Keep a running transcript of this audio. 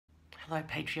Hello,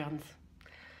 Patreons.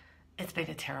 It's been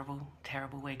a terrible,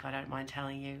 terrible week, I don't mind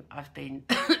telling you. I've been,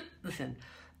 listen,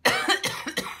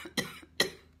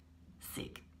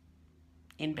 sick,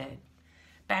 in bed,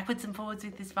 backwards and forwards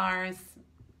with this virus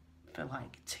for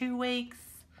like 2 weeks.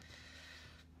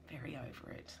 Very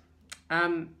over it.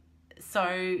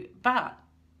 But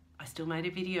I still made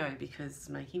a video because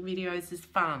making videos is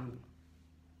fun.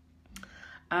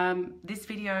 This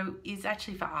video is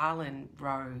actually for Arlen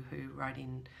Rowe, who wrote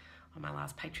in on my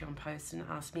last Patreon post and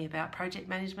asked me about project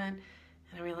management,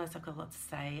 and I realised I've got a lot to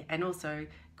say, and also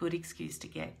good excuse to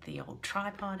get the old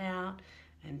tripod out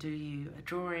and do you a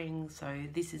drawing. So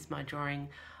this is my drawing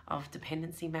of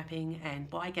dependency mapping and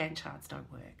why Gantt charts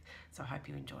don't work. So I hope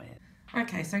you enjoy it.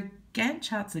 Okay, so Gantt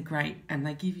charts are great and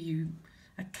they give you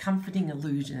a comforting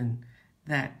illusion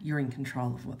that you're in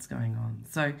control of what's going on.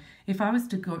 So if I was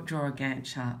to draw a Gantt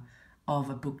chart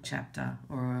of a book chapter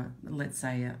or let's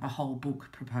say a whole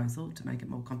book proposal to make it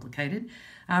more complicated,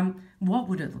 what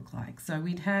would it look like? So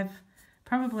we'd have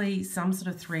probably some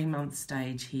sort of 3-month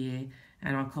stage here,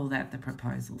 and I'll call that the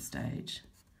proposal stage.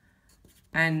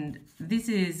 And this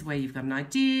is where you've got an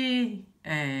idea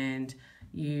and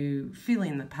you fill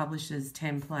in the publisher's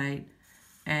template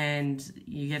and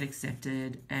you get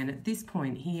accepted, and at this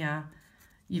point here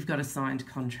you've got a signed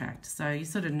contract, so you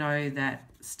sort of know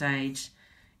that stage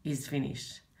is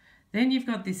finished. Then you've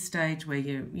got this stage where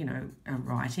you are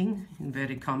writing,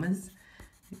 inverted commas,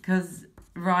 because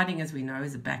writing, as we know,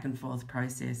 is a back and forth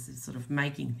process of sort of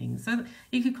making things. So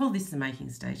you could call this the making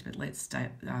stage, but let's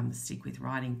stick with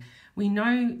writing. We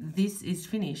know this is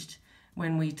finished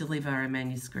when we deliver a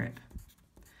manuscript.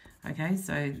 Okay,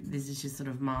 so this is your sort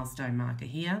of milestone marker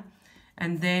here.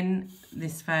 And then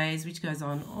this phase, which goes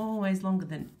on always longer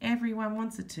than everyone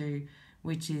wants it to,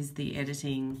 which is the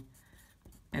editing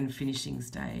and finishing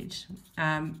stage.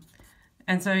 And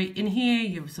so in here,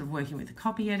 you're sort of working with a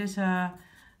copy editor,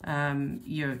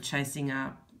 you're chasing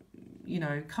up,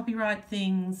 copyright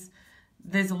things.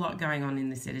 There's a lot going on in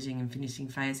this editing and finishing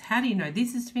phase. How do you know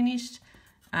this is finished?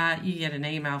 You get an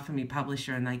email from your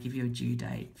publisher and they give you a due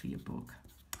date for your book.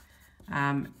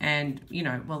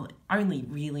 Only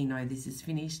really know this is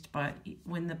finished but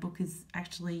when the book is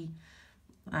actually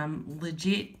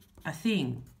legit a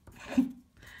thing.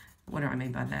 What do I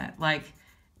mean by that? Like,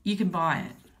 you can buy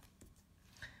it.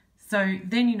 So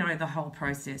then you know the whole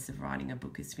process of writing a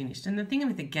book is finished. And the thing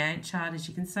with the Gantt chart is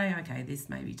you can say, okay, this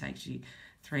maybe takes you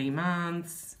 3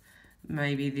 months,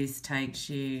 maybe this takes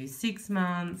you 6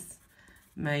 months,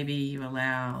 maybe you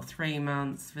allow 3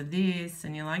 months for this,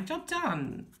 and you're like, job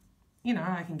done.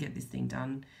 I can get this thing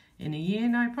done in a year,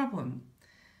 no problem.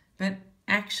 But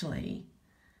actually,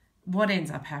 what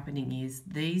ends up happening is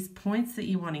these points that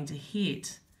you're wanting to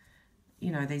hit,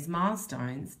 these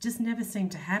milestones just never seem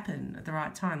to happen at the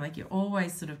right time. Like, you're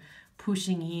always sort of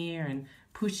pushing here and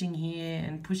pushing here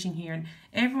and pushing here, and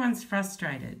everyone's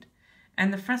frustrated.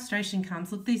 And the frustration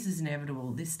comes, look, this is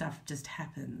inevitable. This stuff just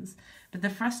happens. But the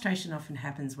frustration often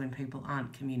happens when people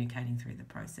aren't communicating through the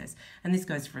process. And this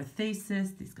goes for a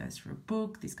thesis, this goes for a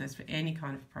book, this goes for any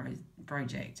kind of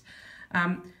project.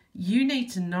 You need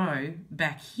to know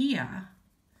back here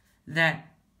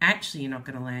that actually you're not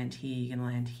going to land here, you're going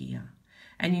to land here.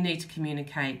 And you need to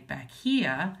communicate back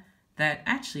here that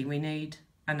actually we need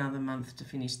another month to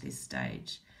finish this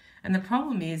stage. And the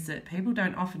problem is that people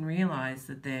don't often realise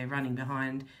that they're running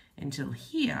behind until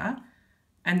here,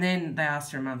 and then they ask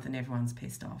for a month and everyone's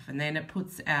pissed off. And then it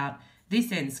puts out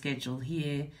this end schedule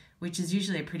here, which is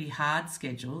usually a pretty hard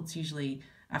schedule. It's usually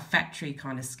a factory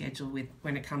kind of schedule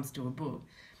when it comes to a book.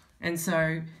 And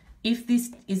so if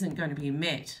this isn't going to be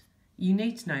met, you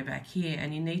need to know back here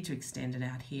and you need to extend it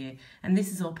out here. And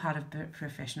this is all part of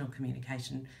professional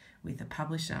communication with the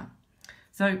publisher.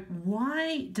 So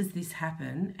why does this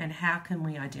happen and how can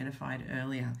we identify it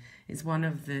earlier is one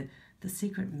of the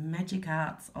secret magic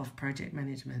arts of project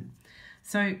management.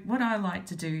 So what I like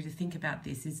to do to think about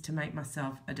this is to make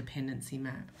myself a dependency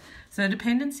map. So a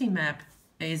dependency map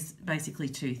is basically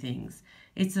 2 things.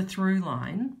 It's a through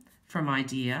line from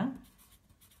idea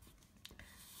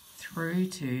through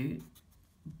to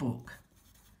book.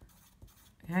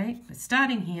 Okay, we're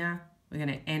starting here, we're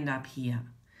going to end up here.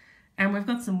 And we've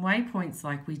got some waypoints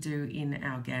like we do in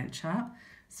our Gantt chart.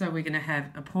 So we're going to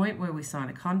have a point where we sign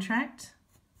a contract.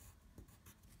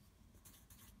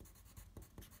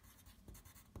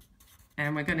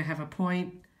 And we're going to have a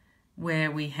point where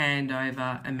we hand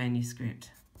over a manuscript.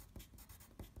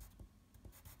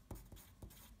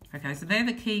 Okay, so they're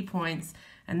the key points.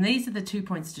 And these are the 2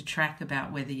 points to track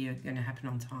about whether you're going to happen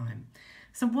on time.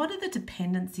 So what are the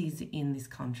dependencies in this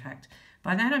contract?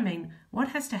 By that I mean, what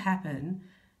has to happen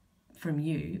from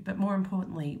you, but more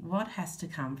importantly, what has to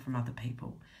come from other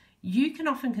people. You can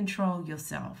often control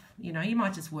yourself. You know, you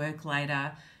might just work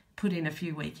later, put in a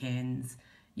few weekends.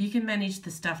 You can manage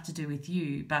the stuff to do with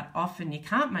you, but often you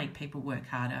can't make people work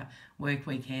harder, work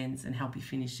weekends, and help you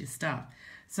finish your stuff.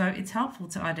 So it's helpful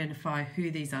to identify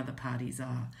who these other parties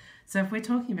are. So if we're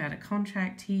talking about a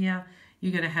contract here,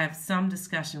 you're going to have some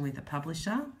discussion with the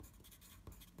publisher.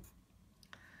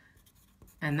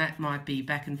 And that might be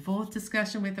back and forth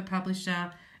discussion with the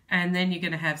publisher. And then you're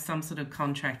going to have some sort of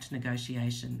contract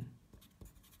negotiation.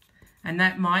 And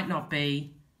that might not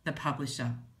be the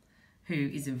publisher who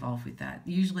is involved with that.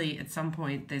 Usually at some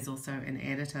point there's also an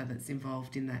editor that's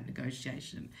involved in that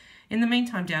negotiation. In the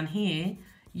meantime, down here,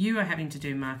 you are having to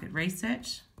do market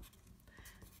research,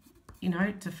 you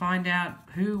know, to find out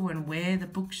who and where the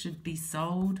book should be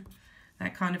sold,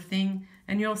 that kind of thing.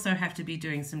 And you also have to be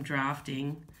doing some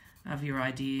drafting of your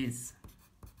ideas.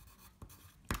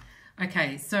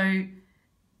 Okay, so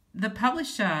the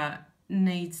publisher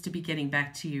needs to be getting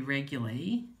back to you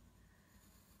regularly,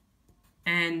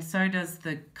 and so does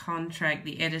the contract,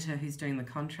 the editor who's doing the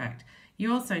contract.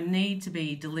 You also need to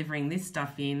be delivering this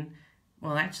stuff in,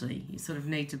 well actually you sort of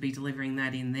need to be delivering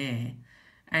that in there,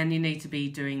 and you need to be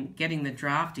getting the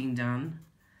drafting done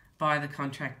by the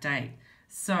contract date.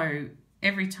 So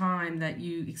every time that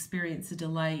you experience a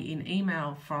delay in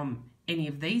email from any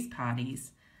of these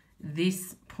parties,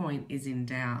 this point is in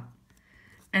doubt.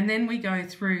 And then we go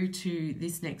through to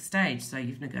this next stage. So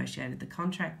you've negotiated the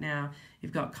contract now,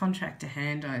 you've got contract to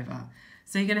handover.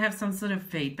 So you're going to have some sort of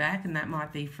feedback, and that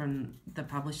might be from the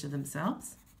publisher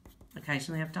themselves.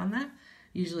 Occasionally I've done that.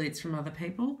 Usually it's from other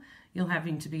people. You're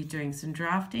having to be doing some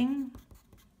drafting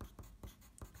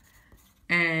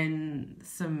and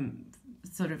some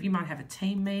sort of, you might have a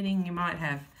team meeting, you might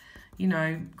have, you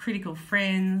know, critical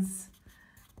friends,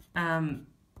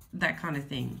 that kind of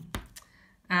thing.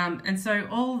 And so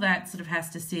all that sort of has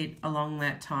to sit along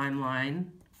that timeline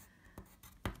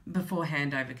before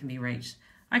handover can be reached.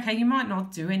 Okay, you might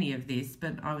not do any of this,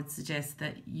 but I would suggest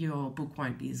that your book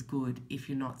won't be as good if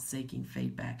you're not seeking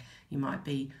feedback. You might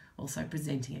be also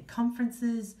presenting at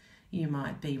conferences, you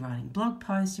might be writing blog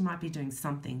posts, you might be doing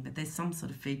something, but there's some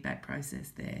sort of feedback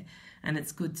process there, and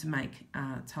it's good to make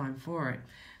time for it.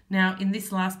 Now, in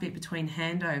this last bit between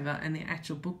handover and the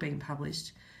actual book being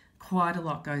published, quite a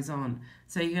lot goes on.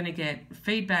 So you're going to get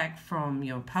feedback from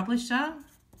your publisher,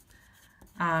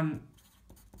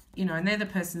 you know, and they're the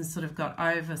person who's sort of got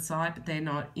oversight, but they're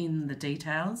not in the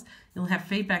details. You'll have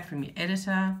feedback from your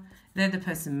editor. They're the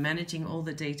person managing all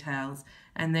the details.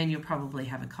 And then you'll probably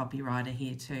have a copywriter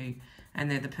here too.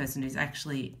 And they're the person who's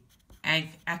actually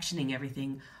actioning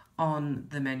everything on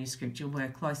the manuscript. You'll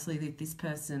work closely with this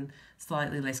person,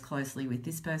 slightly less closely with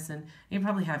this person. You'll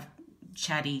probably have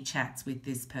chatty chats with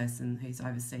this person who's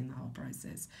overseeing the whole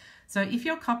process. So if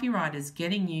your copywriter's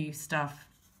getting you stuff,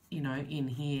 you know, in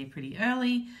here pretty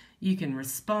early, you can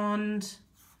respond.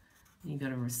 You've got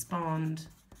to respond,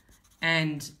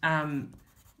 and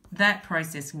that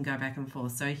process can go back and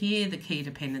forth. So here the key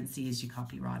dependency is your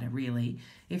copywriter, really.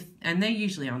 And they're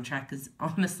usually on track, because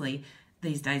honestly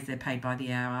these days they're paid by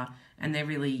the hour, and they're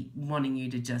really wanting you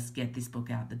to just get this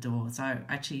book out the door. So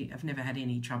actually I've never had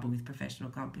any trouble with professional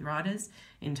copywriters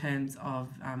in terms of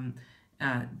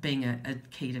being a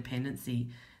key dependency.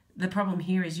 The problem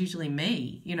here is usually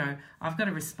me. You know, I've got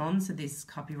to respond to this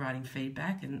copywriting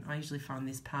feedback, and I usually find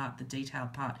this part, the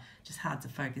detailed part, just hard to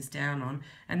focus down on.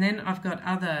 And then I've got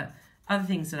other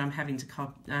things that I'm having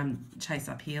to chase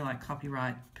up here, like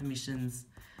copyright permissions,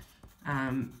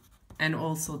 and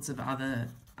all sorts of other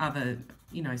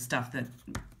you know, stuff that,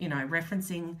 you know,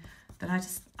 referencing that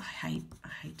I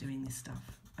hate doing this stuff.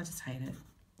 I just hate it.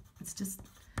 It's just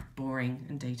boring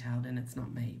and detailed, and it's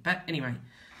not me. But anyway,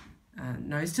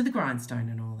 nose to the grindstone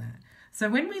and all that. So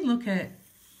when we look at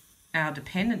our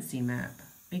dependency map,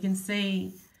 we can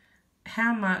see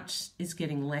how much is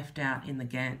getting left out in the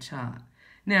Gantt chart.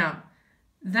 Now,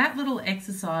 that little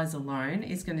exercise alone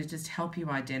is going to just help you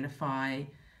identify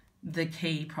the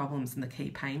key problems and the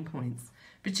key pain points.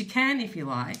 But you can, if you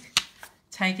like,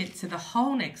 take it to the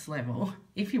whole next level,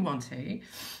 if you want to,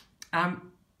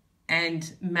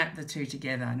 and map the two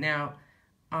together. Now,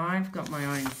 I've got my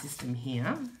own system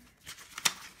here,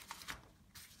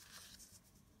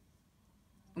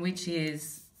 which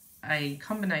is a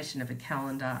combination of a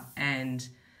calendar and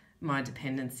my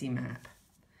dependency map.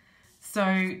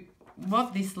 So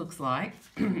what this looks like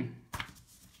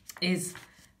is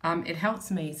it helps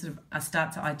me sort of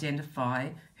start to identify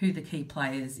who the key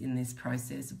players in this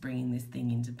process of bringing this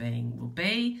thing into being will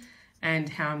be, and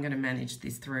how I'm going to manage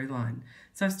this through line.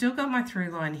 So I've still got my through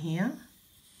line here.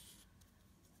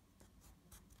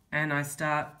 and I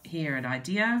start here at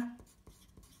idea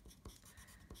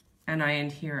and I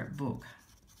end here at book.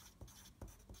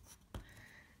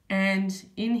 And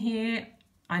in here,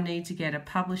 I need to get a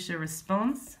publisher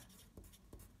response.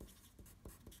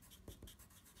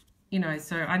 You know,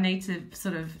 so I need to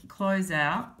sort of close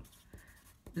out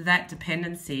that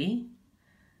dependency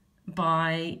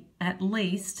by at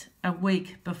least a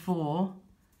week before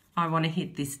I want to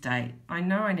hit this date. I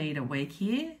know I need a week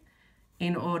here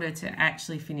in order to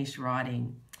actually finish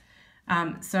writing.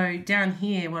 So down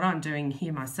here, what I'm doing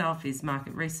here myself is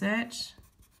market research.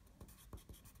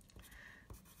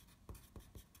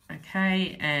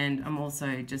 Okay, and I'm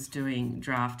also just doing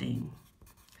drafting.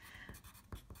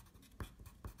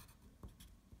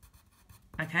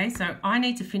 Okay, so I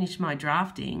need to finish my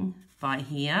drafting by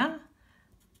here,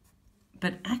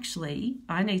 but actually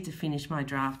I need to finish my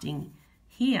drafting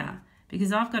here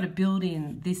because I've got to build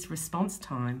in this response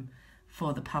time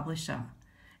for the publisher.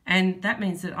 And that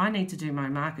means that I need to do my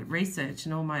market research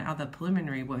and all my other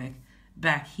preliminary work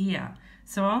back here.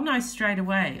 So I'll know straight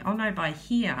away, I'll know by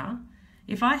here,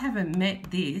 if I haven't met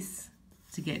this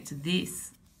to get to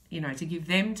this, you know, to give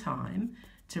them time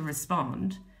to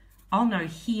respond, I'll know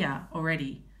here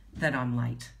already that I'm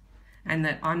late and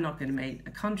that I'm not going to meet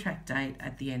a contract date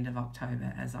at the end of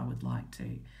October as I would like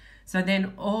to. So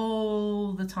then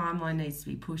all the timeline needs to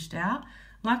be pushed out.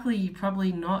 Luckily, you're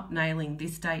probably not nailing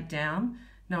this date down.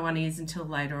 No one is until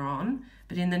later on.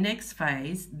 But in the next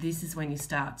phase, this is when you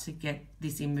start to get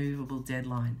this immovable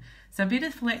deadline. So a bit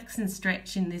of flex and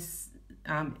stretch in this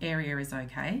area is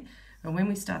okay. But when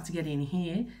we start to get in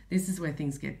here, this is where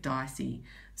things get dicey.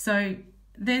 So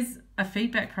there's a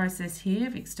feedback process here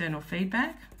of external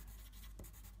feedback.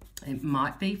 It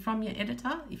might be from your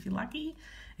editor, if you're lucky.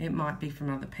 It might be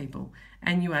from other people.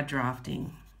 And you are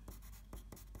drafting.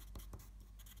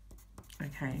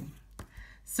 Okay.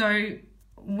 So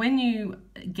when you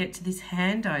get to this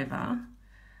handover,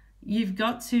 you've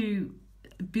got to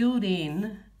build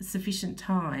in sufficient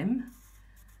time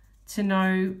to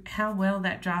know how well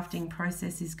that drafting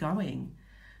process is going.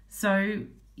 So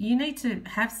you need to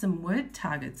have some word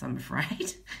targets, I'm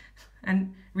afraid.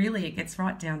 And really it gets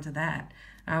right down to that.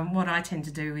 What I tend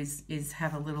to do is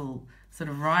have a little sort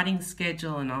of writing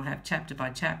schedule, and I'll have chapter by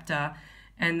chapter,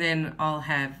 and then I'll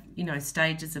have, you know,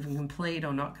 stages of complete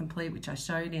or not complete, which I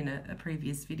showed in a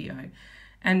previous video.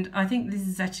 And I think this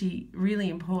is actually really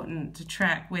important to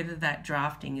track whether that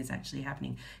drafting is actually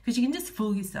happening, because you can just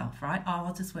fool yourself, right? Oh,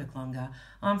 I'll just work longer.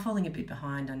 Oh, I'm falling a bit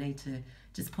behind. I need to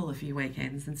just pull a few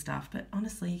weekends and stuff. But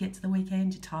honestly, you get to the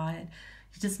weekend, you're tired.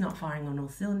 You're just not firing on all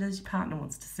cylinders. Your partner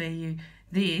wants to see you.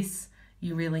 This,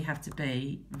 you really have to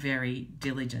be very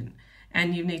diligent.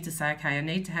 And you need to say, okay, I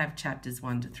need to have chapters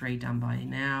 1 to 3 done by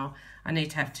now. I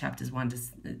need to have chapters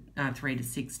 3 to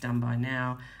 6 done by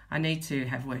now. I need to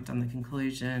have worked on the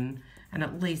conclusion and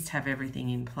at least have everything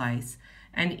in place.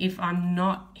 And if I'm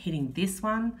not hitting this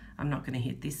one, I'm not going to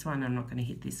hit this one, I'm not going to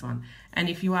hit this one. And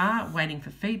if you are waiting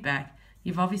for feedback,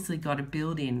 you've obviously got to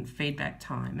build in feedback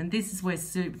time. And this is where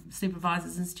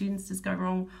supervisors and students just go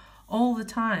wrong all the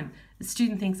time. The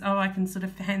student thinks, oh, I can sort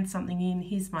of hand something in,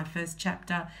 here's my first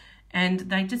chapter, and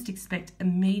they just expect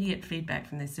immediate feedback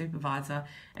from their supervisor,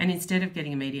 and instead of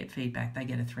getting immediate feedback, they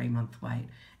get a 3-month wait.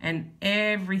 And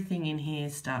everything in here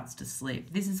starts to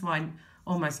slip. This is why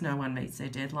almost no one meets their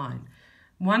deadline.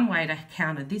 One way to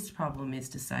counter this problem is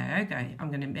to say, okay, I'm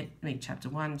going to meet chapter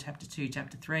 1, chapter 2,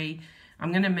 chapter 3.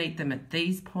 I'm going to meet them at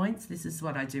these points. This is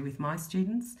what I do with my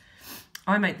students.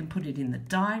 I make them put it in the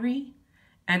diary,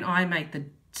 and I make the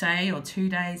day or 2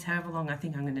 days, however long I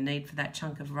think I'm going to need for that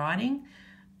chunk of writing,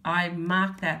 I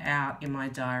mark that out in my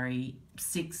diary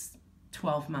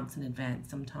 12 months in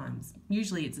advance sometimes.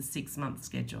 Usually it's a 6-month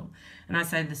schedule. And I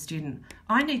say to the student,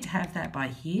 I need to have that by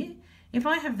here. If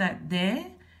I have that there,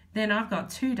 then I've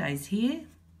got 2 days here,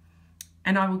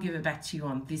 and I will give it back to you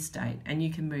on this date, and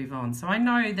you can move on. So I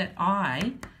know that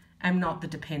I am not the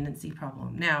dependency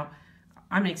problem. Now,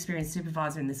 I'm an experienced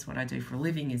supervisor, and this is what I do for a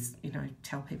living is, you know,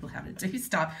 tell people how to do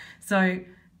stuff. So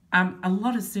a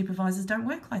lot of supervisors don't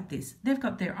work like this. They've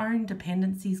got their own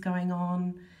dependencies going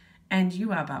on, and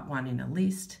you are but one in a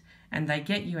list, and they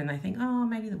get you and they think, oh,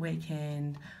 maybe the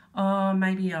weekend, oh,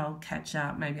 maybe I'll catch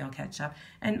up, maybe I'll catch up.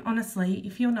 And honestly,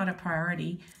 if you're not a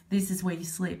priority, this is where you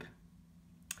slip.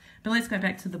 But let's go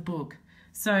back to the book.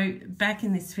 So back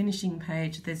in this finishing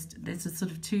page, there's a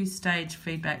sort of 2-stage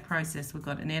feedback process. We've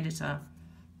got an editor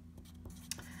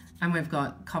and we've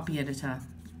got copy editor,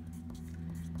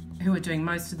 who are doing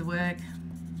most of the work.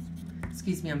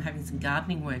 Excuse me, I'm having some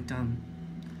gardening work done.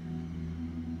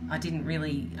 I didn't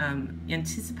really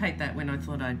anticipate that when I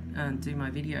thought I'd do my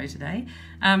video today.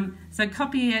 So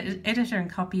copy editor and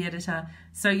copy editor.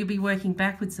 So you'll be working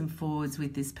backwards and forwards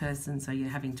with this person. So you're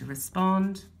having to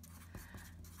respond,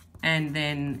 and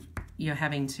then you're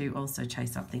having to also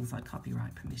chase up things like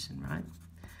copyright permission, right?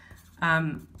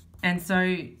 And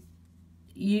so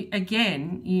you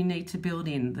need to build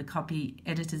in the copy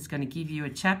editor's going to give you a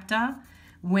chapter.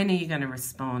 When are you going to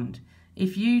respond?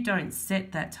 If you don't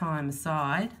set that time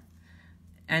aside,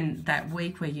 and that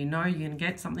week where you know you're going to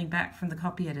get something back from the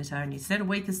copy editor, and you set a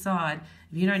week aside,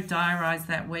 if you don't diarise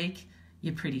that week,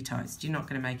 you're pretty toast. You're not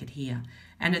going to make it here.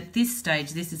 And at this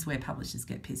stage, this is where publishers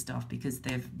get pissed off, because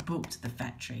they've booked the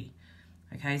factory.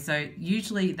 Okay, so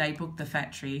usually they book the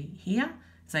factory here.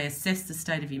 So they assess the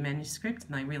state of your manuscript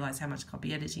and they realise how much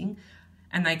copy editing,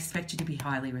 and they expect you to be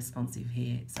highly responsive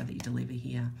here so that you deliver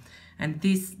here. And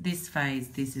this phase,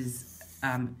 this is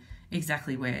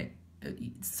exactly where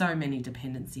so many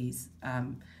dependencies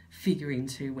figure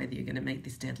into whether you're going to meet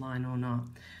this deadline or not.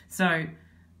 So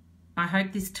I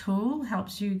hope this tool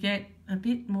helps you get a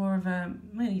bit more of a,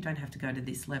 well, you don't have to go to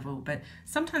this level, but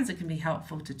sometimes it can be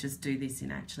helpful to just do this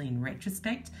in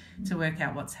retrospect to work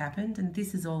out what's happened. And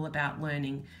this is all about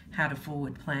learning how to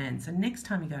forward plan. So next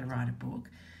time you go to write a book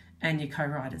and your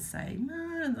co-writers say,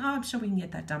 oh, I'm sure we can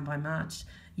get that done by March,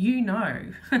 you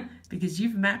know, because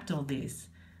you've mapped all this,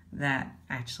 that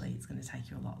actually it's going to take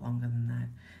you a lot longer than that,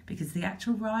 because the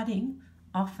actual writing,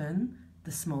 often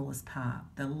the smallest part,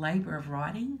 the labour of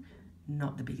writing,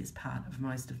 not the biggest part of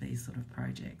most of these sort of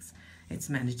projects. It's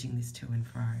managing this to and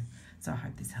fro. So I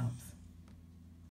hope this helps.